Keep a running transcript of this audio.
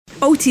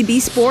OTB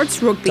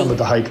Sports Rugby. Some of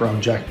the hype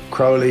around Jack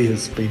Crowley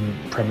has been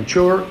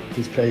premature.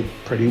 He's played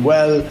pretty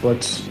well,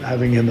 but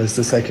having him as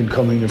the second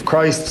coming of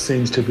Christ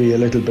seems to be a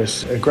little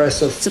bit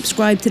aggressive.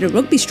 Subscribe to the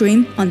rugby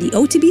stream on the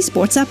OTB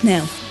Sports app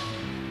now.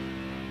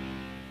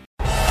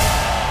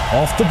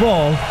 Off the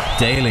Ball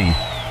Daily.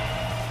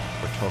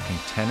 We're talking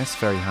tennis.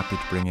 Very happy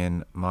to bring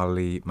in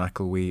Molly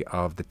McElwee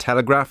of The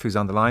Telegraph, who's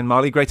on the line.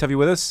 Molly, great to have you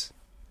with us.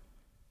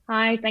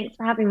 Hi, thanks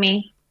for having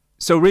me.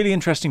 So, really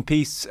interesting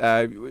piece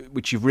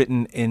which you've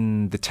written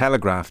in The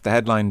Telegraph, the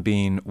headline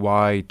being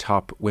Why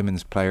Top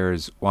Women's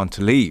Players Want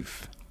to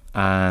Leave.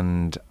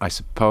 And I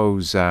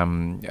suppose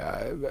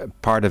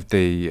part of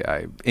the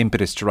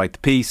impetus to write the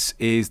piece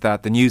is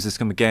that the news has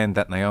come again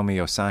that Naomi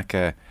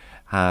Osaka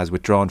has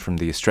withdrawn from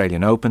the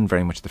Australian Open,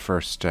 very much the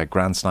first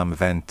Grand Slam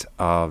event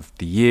of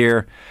the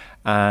year.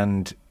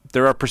 And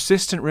there are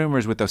persistent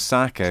rumours with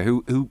Osaka,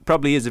 who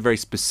probably is a very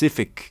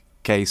specific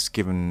case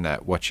given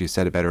what she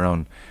said about her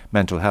own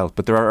mental health.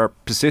 But there are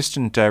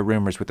persistent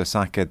rumours with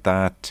Osaka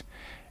that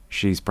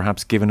she's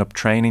perhaps given up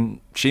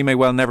training. She may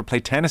well never play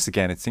tennis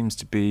again. It seems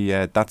to be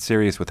that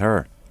serious with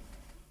her.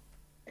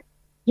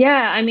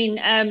 Yeah, I mean,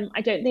 I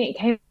don't think it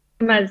came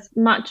as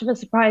much of a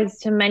surprise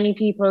to many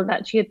people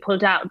that she had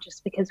pulled out,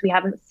 just because we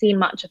haven't seen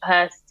much of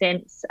her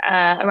since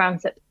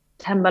around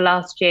September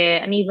last year.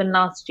 And even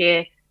last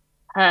year,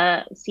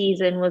 her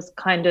season was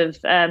kind of,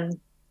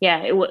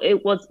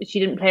 it was, she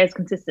didn't play as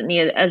consistently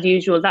as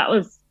usual. That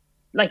was,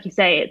 like you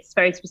say, it's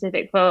very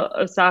specific for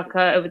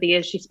Osaka. Over the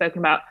years, she's spoken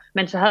about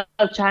mental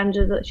health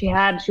challenges that she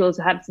had. She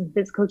also had some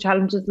physical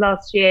challenges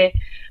last year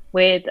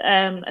with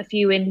a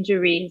few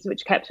injuries,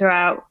 which kept her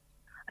out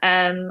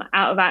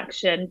of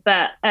action.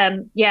 But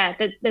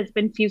there's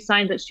been few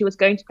signs that she was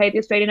going to play the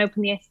Australian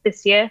Open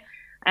this year.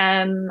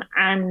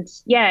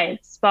 It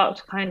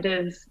sparked kind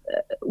of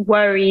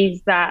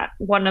worries that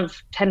one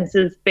of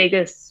tennis's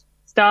biggest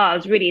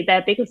stars, really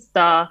their biggest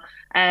star,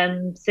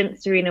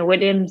 since Serena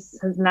Williams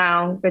has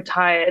now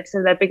retired,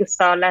 so their biggest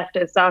star left,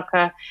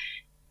 Osaka,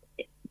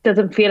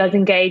 doesn't feel as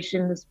engaged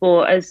in the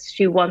sport as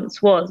she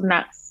once was, and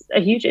that's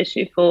a huge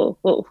issue for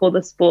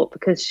the sport,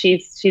 because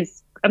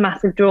she's a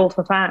massive draw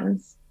for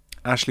fans.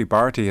 Ashley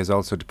Barty has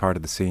also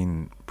departed the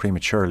scene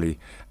prematurely,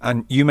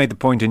 and you made the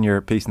point in your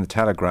piece in The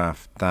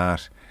Telegraph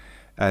that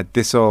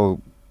this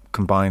all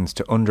combines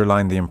to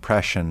underline the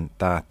impression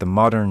that the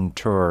modern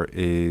tour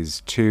is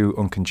too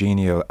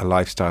uncongenial a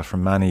lifestyle for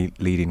many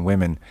leading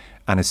women,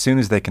 and as soon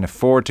as they can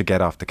afford to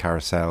get off the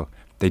carousel,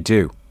 they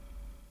do.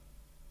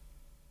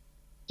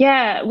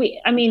 Yeah,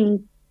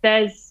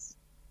 there's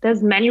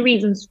many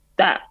reasons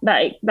that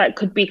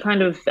could be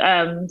kind of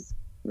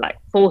like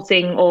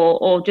forcing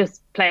or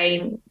just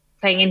playing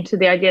into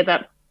the idea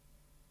that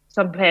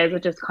some players are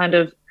just kind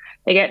of,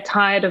 they get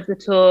tired of the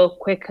tour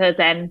quicker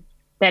than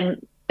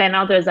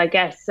others, I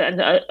guess,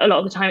 and a lot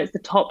of the time it's the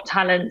top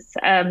talents.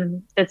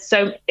 It's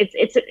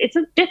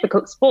a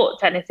difficult sport,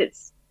 tennis.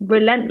 It's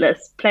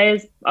relentless.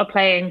 Players are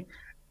playing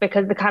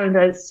because the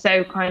calendar is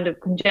so kind of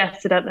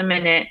congested at the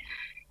minute.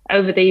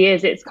 Over the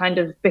years, it's kind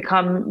of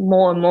become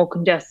more and more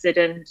congested,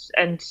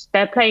 and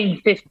they're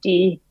playing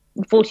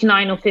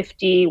 49 or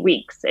 50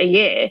 weeks a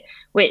year,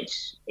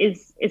 which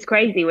is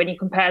crazy when you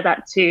compare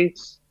that to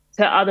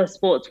other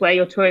sports where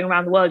you're touring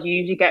around the world. You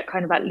usually get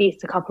kind of at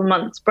least a couple of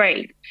months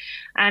break.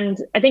 And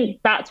I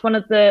think that's one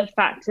of the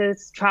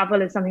factors.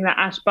 Travel is something that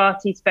Ash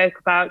Barty spoke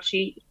about.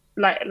 She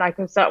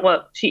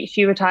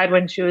retired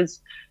when she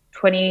was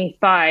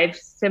 25,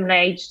 similar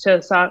age to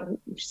Osaka,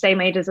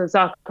 same age as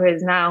Osaka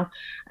is now.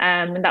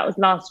 And that was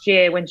last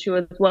year when she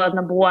was world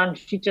number one.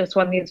 She just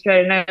won the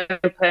Australian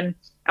Open.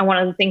 And one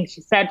of the things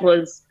she said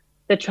was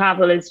the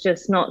travel is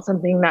just not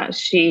something that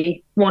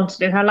she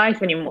wanted in her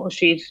life anymore.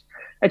 She'd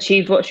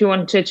achieved what she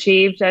wanted to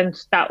achieve, and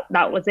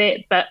that was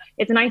it. But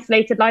it's an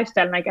isolated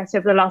lifestyle, and I guess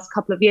over the last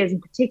couple of years in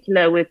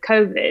particular with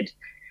COVID,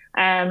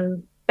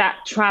 that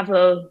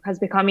travel has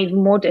become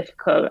even more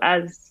difficult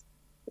as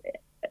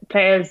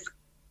players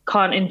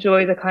can't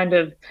enjoy the kind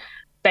of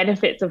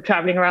benefits of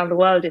traveling around the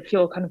world if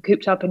you're kind of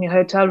cooped up in your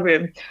hotel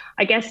room.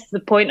 I guess the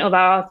point of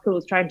our article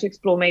was trying to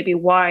explore maybe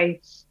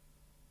why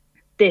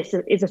this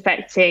is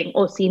affecting,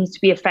 or seems to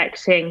be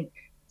affecting,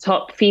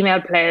 top female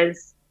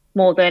players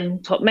more than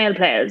top male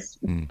players,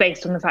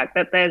 based on the fact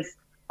that there's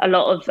a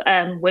lot of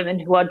women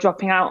who are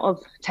dropping out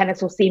of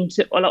tennis, or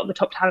a lot of the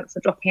top talents are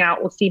dropping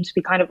out, or seem to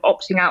be kind of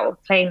opting out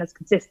of playing as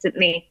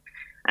consistently.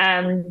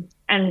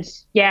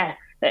 It's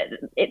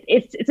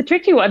a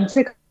tricky one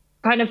to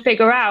kind of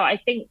figure out. I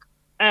think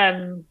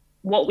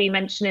what we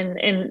mentioned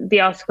in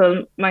the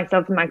article,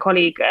 myself and my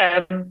colleague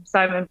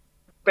Simon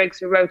Briggs,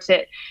 who wrote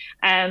it,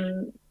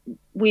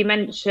 we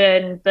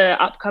mentioned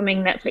the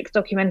upcoming Netflix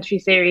documentary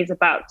series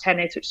about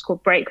tennis, which is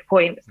called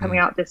Breakpoint, that's coming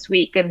out this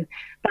week. And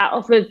that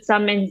offered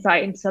some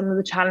insight into some of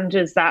the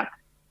challenges that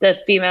the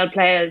female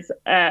players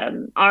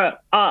are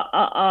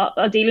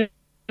dealing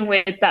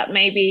with, that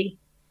maybe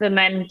the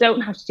men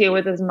don't have to deal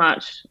with as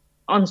much.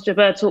 Ons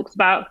Jabeur talks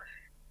about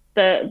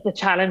the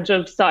challenge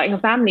of starting a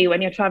family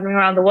when you're traveling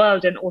around the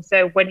world, and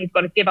also when you've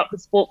got to give up the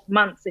sport for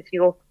months if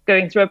you're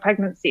going through a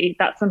pregnancy.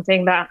 That's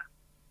something that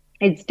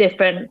it's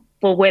different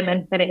for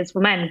women than it is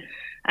for men.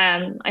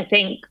 I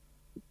think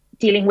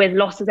dealing with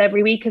losses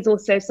every week is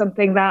also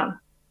something that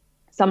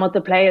some of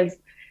the players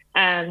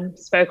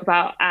spoke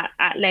about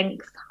at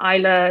length.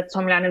 Ayla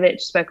Tomljanovic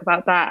spoke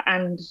about that,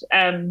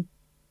 and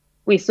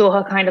we saw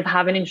her kind of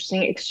have an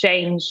interesting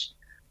exchange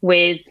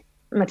with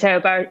Matteo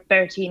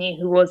Berrettini,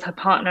 who was her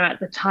partner at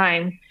the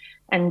time,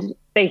 and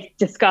they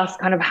discussed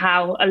kind of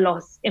how a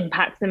loss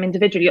impacts them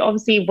individually.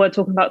 Obviously, we're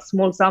talking about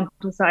small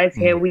sample size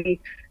here. We're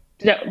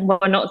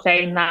not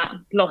saying that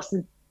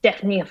losses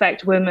definitely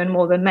affect women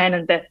more than men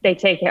and that they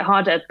take it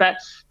harder, but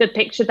the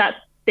picture that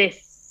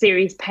this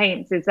series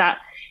paints is that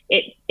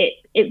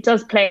it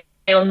does play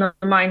on the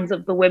minds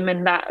of the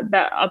women that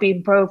are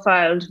being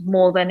profiled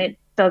more than it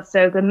does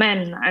so the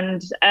men.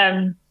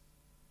 And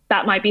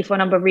that might be for a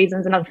number of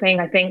reasons. Another thing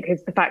I think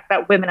is the fact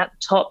that women at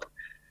the top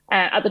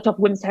of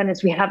women's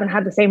tennis, we haven't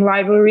had the same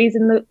rivalries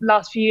in the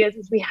last few years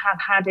as we have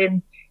had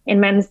in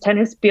men's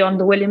tennis beyond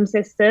the Williams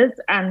sisters.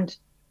 And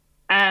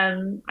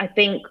I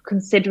think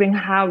considering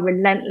how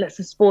relentless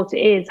a sport it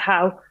is,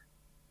 how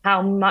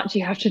much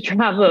you have to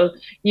travel,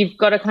 you've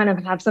got to kind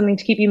of have something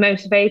to keep you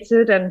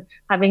motivated, and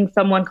having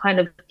someone kind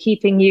of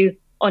keeping you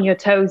on your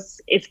toes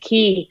is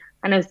key.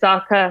 And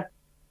Osaka,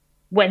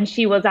 when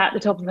she was at the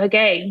top of her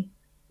game,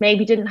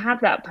 maybe didn't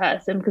have that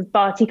person because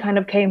Barty kind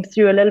of came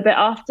through a little bit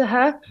after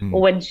her,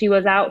 or when she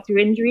was out through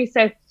injury.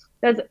 So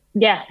there's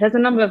a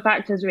number of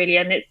factors really,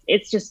 and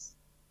it's just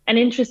an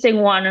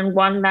interesting one, and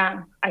one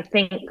that I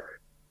think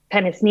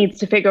tennis needs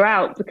to figure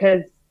out,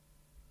 because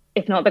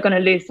if not, they're going to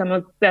lose some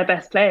of their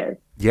best players.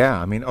 Yeah,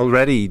 I mean,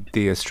 already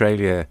the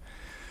Australia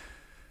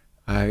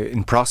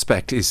in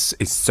prospect is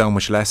so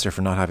much lesser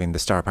for not having the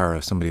star power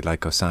of somebody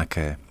like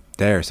Osaka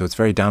there. So it's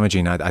very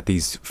damaging at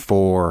these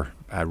four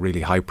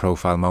really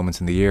high-profile moments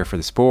in the year for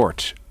the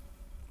sport.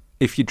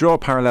 If you draw a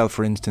parallel,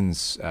 for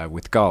instance,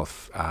 with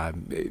golf,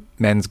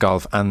 men's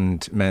golf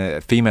and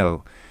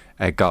female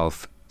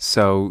golf,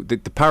 so the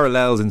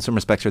parallels in some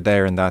respects are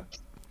there in that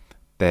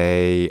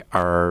they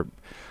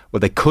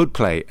could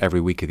play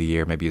every week of the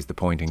year, maybe is the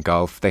point in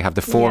golf. They have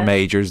the four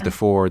majors, the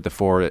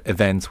four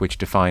events which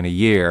define a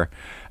year.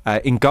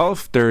 In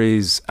golf, there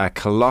is a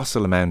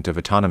colossal amount of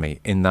autonomy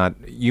in that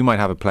you might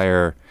have a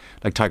player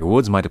like Tiger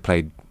Woods might have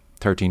played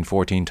 13,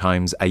 14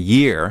 times a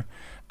year,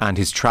 and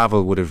his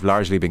travel would have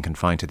largely been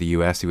confined to the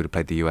US. He would have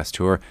played the US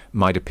Tour,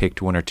 might have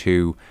picked one or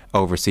two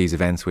overseas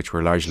events which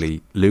were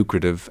largely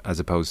lucrative as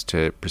opposed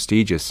to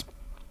prestigious.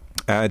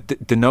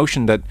 The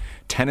notion that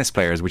tennis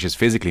players, which is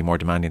physically more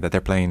demanding, that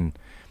they're playing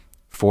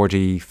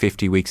 40,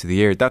 50 weeks of the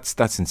year,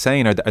 that's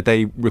insane. Are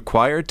they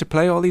required to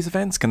play all these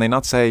events? Can they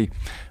not say,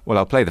 well,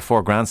 I'll play the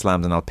 4 Grand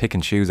Slams and I'll pick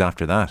and choose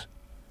after that?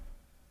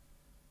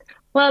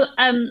 Well,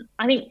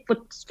 I think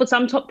for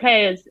some top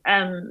players,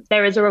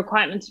 there is a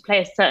requirement to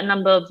play a certain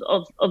number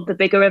of the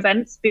bigger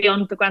events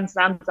beyond the Grand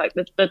Slams, like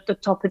the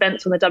top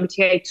events on the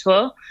WTA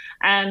Tour.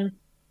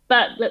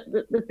 But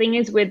the thing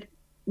is, with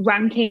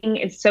ranking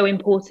is so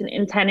important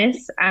in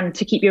tennis, and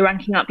to keep your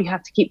ranking up, you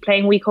have to keep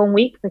playing week on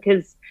week,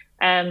 because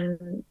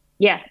and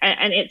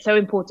it's so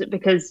important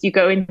because you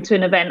go into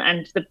an event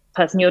and the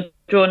person you're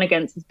drawn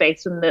against is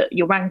based on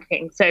your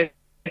ranking. So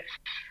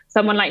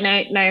someone like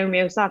Naomi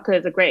Osaka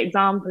is a great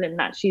example in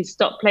that she's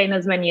stopped playing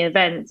as many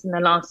events in the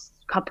last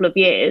couple of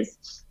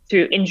years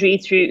through injury,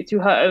 through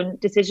her own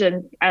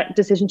decision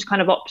to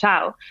kind of opt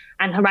out,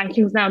 and her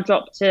rankings now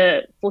dropped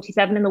to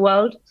 47 in the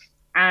world.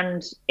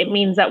 And it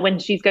means that when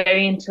she's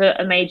going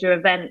into a major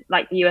event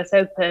like the US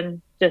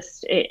Open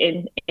just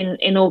in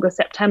August,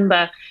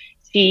 September,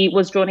 she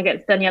was drawn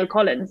against Danielle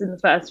Collins in the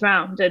first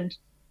round. And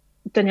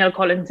Danielle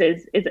Collins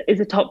is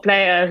a top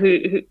player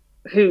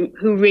who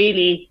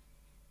really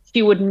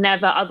she would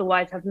never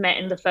otherwise have met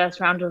in the first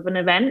round of an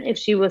event if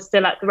she was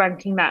still at the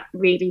ranking that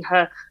really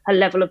her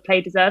level of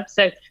play deserved.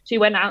 So she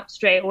went out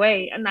straight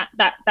away, and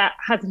that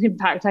has an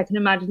impact. I can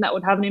imagine that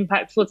would have an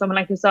impact for someone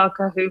like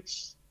Osaka, who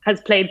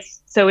has played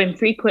so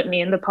infrequently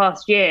in the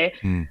past year.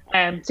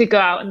 To go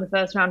out in the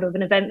first round of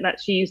an event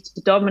that she used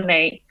to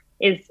dominate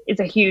is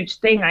a huge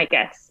thing, I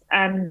guess.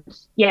 And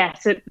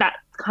so that's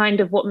kind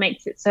of what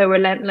makes it so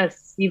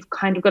relentless. You've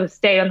kind of got to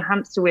stay on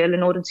hamster wheel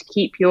in order to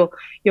keep your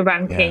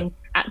ranking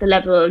at the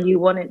level you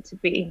want it to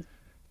be.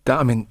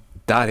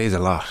 That is a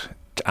lot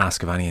to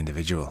ask of any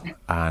individual.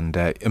 And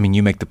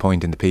you make the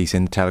point in the piece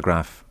in the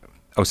Telegraph.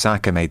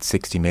 Osaka made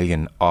 60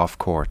 million off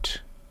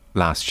court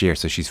last year,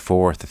 so she's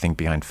fourth, I think,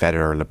 behind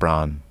Federer,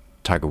 LeBron,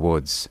 Tiger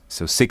Woods.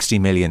 So 60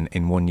 million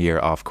in 1 year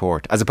off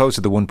court, as opposed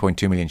to the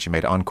 1.2 million she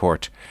made on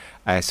court.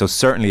 So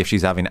certainly if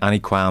she's having any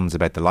qualms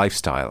about the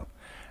lifestyle,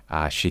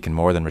 she can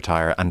more than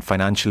retire. And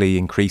financially,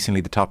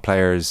 increasingly, the top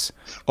players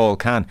all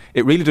can.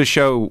 It really does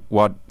show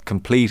what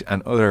complete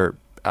and utter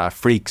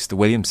freaks the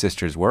Williams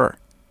sisters were.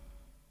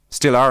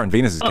 Still are in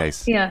Venus's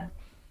case. Yeah,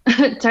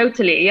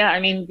 totally. Yeah, I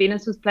mean,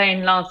 Venus was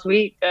playing last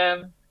week,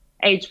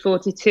 age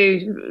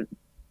 42.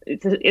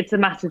 It's a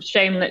massive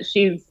shame that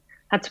she's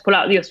had to pull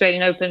out the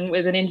Australian Open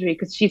with an injury,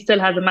 because she still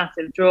has a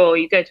massive draw.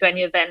 You go to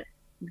any event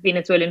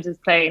Venus Williams is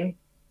playing,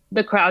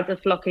 the crowds are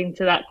flocking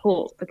to that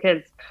court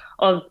because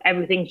of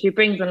everything she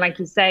brings. And like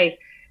you say,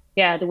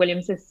 the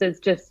Williams sisters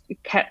just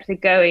kept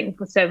it going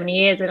for so many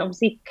years, and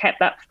obviously kept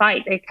that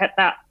fight. They kept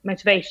that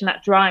motivation,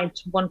 that drive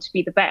to want to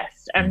be the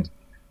best. And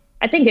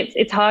I think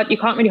it's hard. You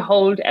can't really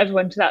hold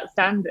everyone to that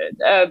standard.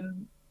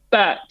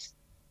 But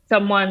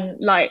someone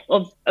like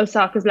of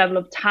Osaka's level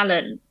of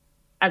talent,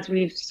 as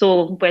we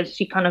saw, where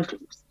she kind of,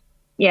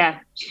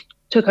 she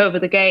took over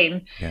the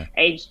game,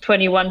 age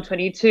 21,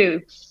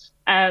 22,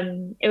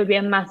 it would be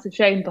a massive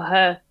shame for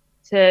her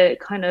to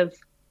kind of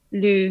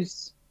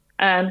lose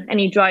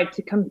any drive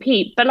to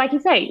compete. But like you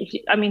say,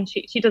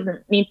 she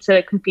doesn't need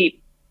to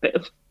compete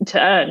to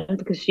earn,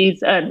 because she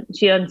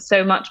earns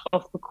so much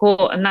off the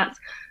court, and that's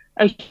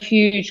a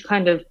huge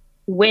kind of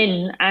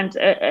win and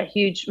a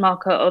huge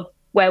marker of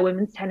where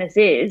women's tennis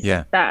is,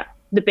 that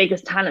the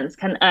biggest talents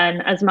can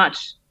earn as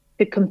much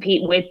to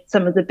compete with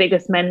some of the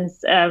biggest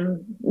men's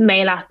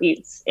male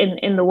athletes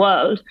in the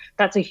world.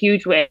 That's a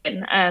huge win,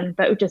 and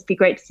that would just be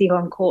great to see her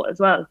on court as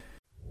well.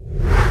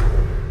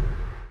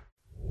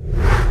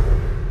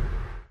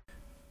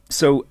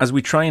 So as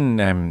we try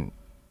and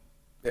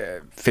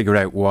figure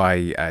out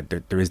why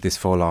there is this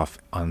fall off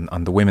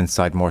on the women's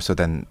side more so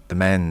than the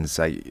men's,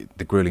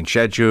 the grueling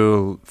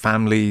schedule,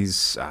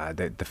 families,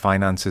 the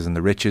finances and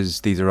the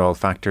riches, these are all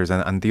factors.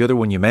 And the other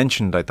one you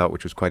mentioned, I thought,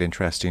 which was quite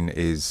interesting,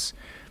 is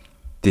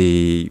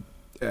the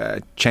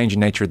changing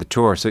nature of the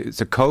tour. So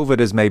COVID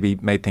has maybe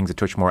made things a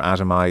touch more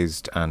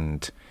atomized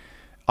and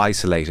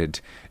isolated.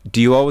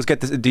 Do you always get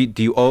this?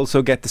 Do you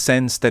also get the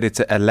sense that it's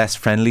a less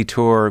friendly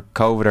tour,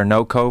 COVID or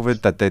no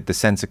COVID, that the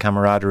sense of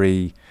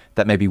camaraderie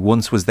that maybe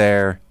once was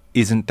there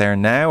isn't there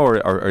now,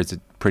 or is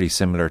it pretty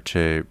similar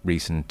to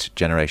recent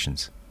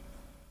generations?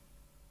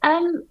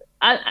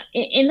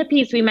 In the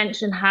piece, we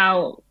mentioned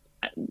how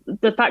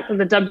the fact that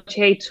the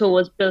WTA tour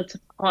was built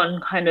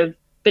upon kind of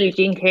Billie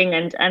Jean King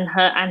and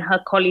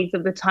her colleagues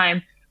of the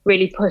time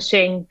really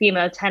pushing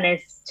female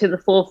tennis to the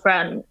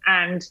forefront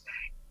and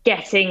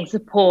getting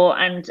support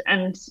and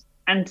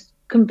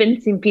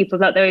convincing people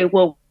that they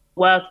were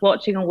worth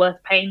watching and worth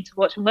paying to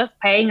watch and worth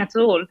paying at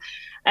all.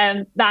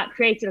 That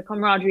created a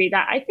camaraderie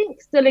that I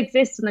think still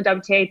exists on the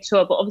WTA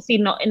tour, but obviously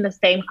not in the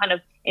same kind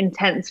of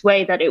intense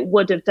way that it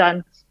would have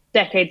done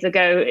decades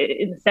ago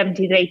in the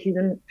 70s, 80s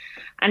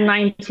and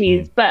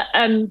 90s. But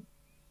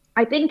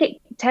I think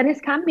tennis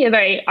can be a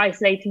very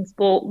isolating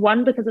sport,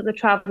 one, because of the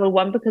travel,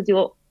 one, because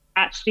you're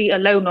actually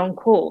alone on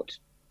court.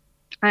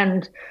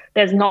 And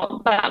there's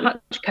not that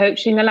much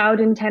coaching allowed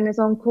in tennis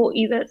on court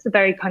either. It's a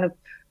very kind of,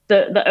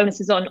 the onus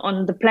is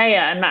on the player,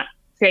 and that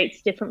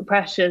creates different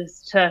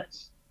pressures to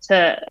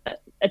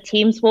a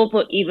team sport,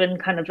 but even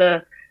kind of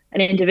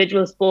an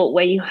individual sport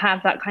where you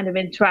have that kind of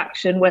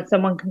interaction where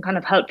someone can kind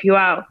of help you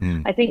out.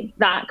 I think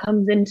that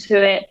comes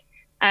into it.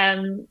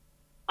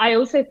 I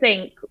also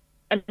think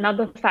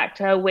another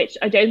factor, which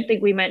I don't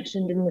think we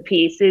mentioned in the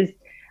piece, is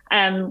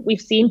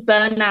we've seen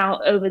burnout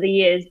over the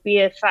years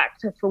be a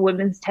factor for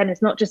women's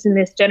tennis, not just in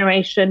this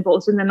generation, but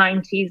also in the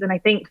 90s. And I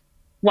think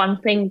one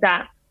thing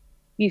that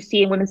you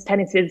see in women's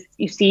tennis is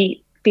you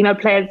see female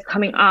players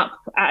coming up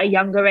at a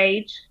younger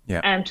age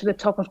to the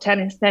top of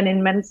tennis than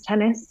in men's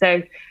tennis.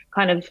 So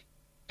kind of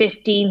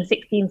 15,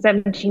 16,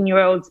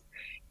 17-year-olds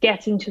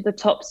getting to the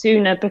top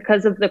sooner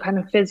because of the kind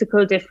of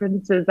physical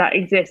differences that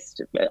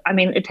exist. I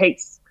mean, it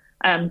takes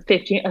a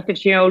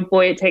 15-year-old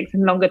boy, it takes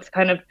him longer to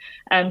kind of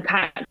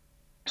catch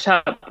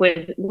up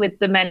with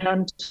the men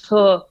on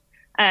tour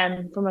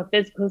from a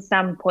physical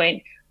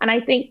standpoint. And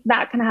I think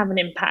that can have an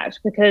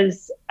impact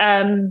because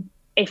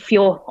if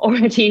you're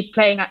already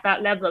playing at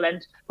that level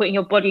and putting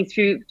your body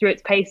through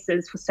its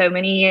paces for so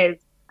many years,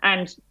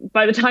 and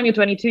by the time you're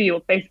 22, you're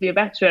basically a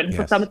veteran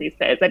for some of these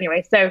players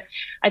anyway. So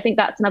I think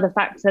that's another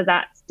factor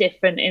that's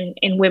different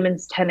in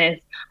women's tennis.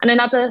 And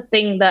another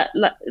thing that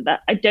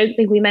I don't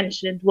think we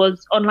mentioned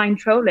was online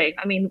trolling.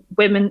 I mean,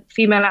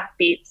 female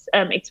athletes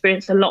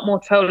experience a lot more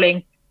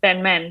trolling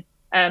than men.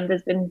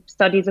 There's been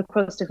studies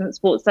across different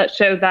sports that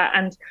show that,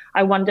 and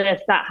I wonder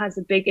if that has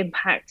a big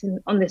impact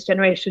on this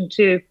generation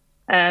too,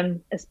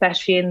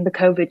 especially in the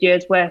COVID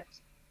years where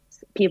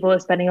people are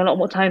spending a lot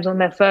more time on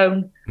their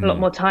phone, a lot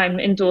more time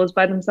indoors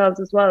by themselves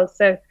as well.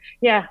 So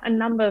a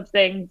number of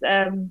things.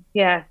 I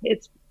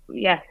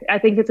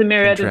think it's a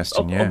myriad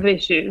of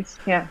issues.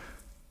 Yeah.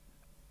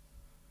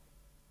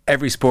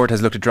 Every sport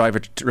has looked at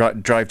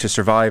Drive to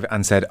Survive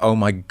and said, "Oh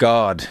my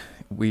God,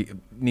 we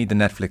need the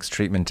Netflix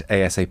treatment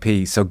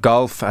ASAP." So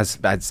golf has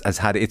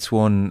had its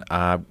one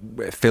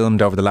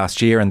filmed over the last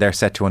year, and they're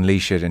set to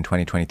unleash it in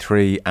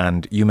 2023.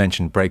 And you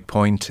mentioned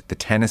Breakpoint, the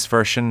tennis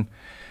version.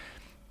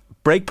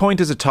 Breakpoint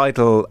as a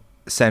title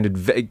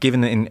sounded,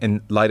 given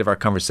in light of our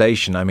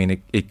conversation, I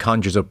mean, it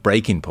conjures up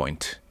breaking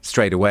point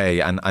straight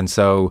away. And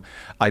so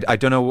I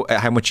don't know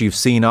how much you've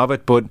seen of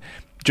it, but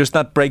just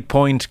that break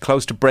point,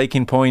 close to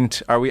breaking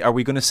point, are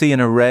we going to see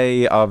an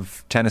array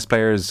of tennis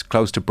players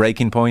close to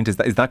breaking point? Is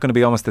that going to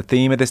be almost the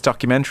theme of this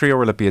documentary, or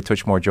will it be a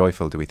touch more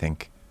joyful, do we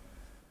think?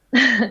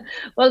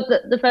 Well,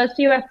 the first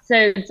few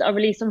episodes are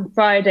released on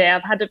Friday.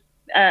 I've had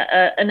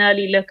an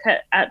early look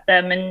at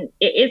them, and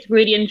it is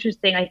really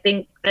interesting. I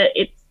think that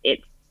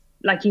it's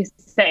like you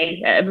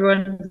say,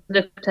 everyone's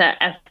looked at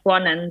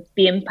F1 and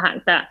the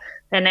impact that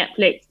their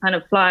Netflix kind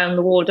of fly on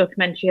the wall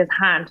documentary has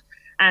had,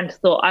 and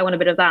thought, I want a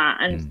bit of that.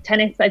 And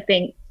tennis, I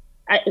think,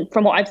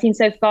 from what I've seen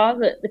so far,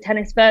 the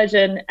tennis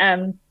version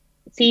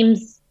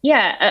seems,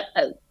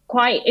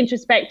 quite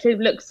introspective,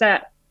 looks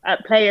at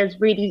players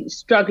really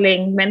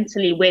struggling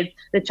mentally with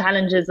the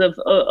challenges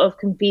of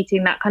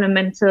competing, that kind of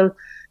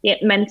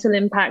mental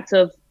impact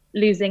of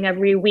losing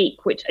every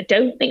week, which I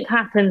don't think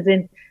happens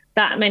in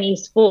that many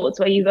sports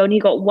where you've only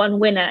got one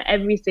winner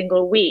every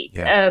single week.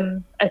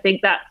 I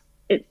think that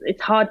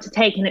it's hard to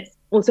take, and it's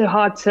also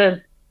hard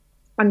to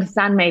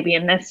understand maybe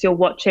unless you're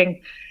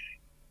watching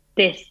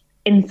this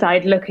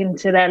inside look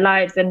into their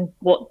lives and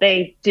what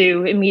they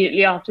do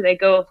immediately after they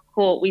go off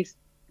court.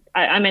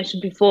 I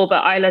mentioned before,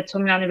 but Ajla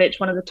Tomljanovic,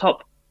 one of the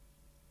top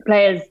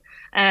players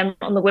on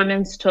the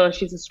women's tour,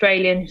 she's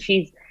Australian.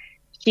 She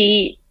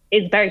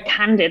is very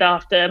candid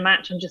after a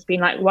match and just being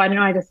like, why don't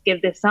I just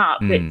give this up?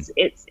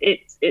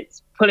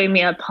 It's pulling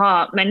me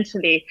apart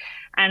mentally.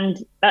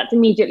 And that's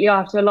immediately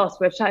after a loss,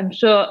 which I'm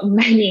sure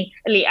many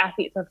elite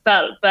athletes have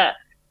felt. But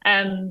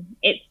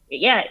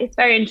it's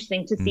very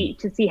interesting to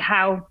see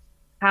how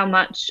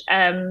much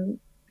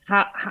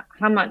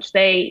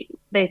they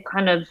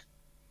kind of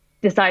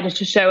decided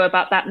to show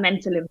about that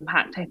mental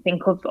impact, I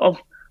think,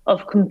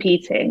 of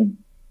competing.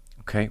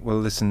 Okay, well,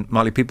 listen,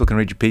 Molly, people can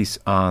read your piece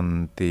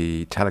on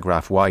the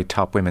Telegraph. Why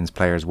top women's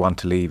players want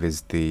to leave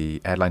is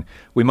the headline.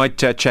 We might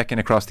check in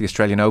across the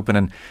Australian Open,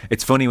 and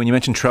it's funny when you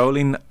mention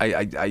trolling.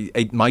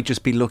 I might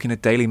just be looking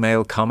at Daily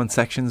Mail comment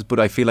sections, but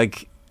I feel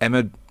like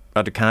Emma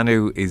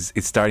Raducanu is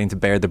starting to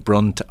bear the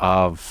brunt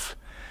of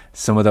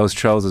some of those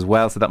trolls as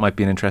well. So that might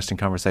be an interesting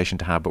conversation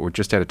to have. But we're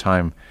just out of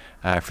time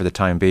for the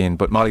time being.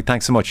 But Molly,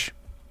 thanks so much.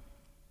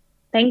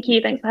 Thank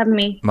you. Thanks for having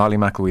me. Molly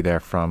McElwee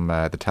there from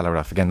the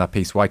Telegraph. Again, that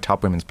piece, Why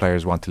Top Women's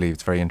Players Want to Leave.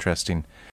 It's very interesting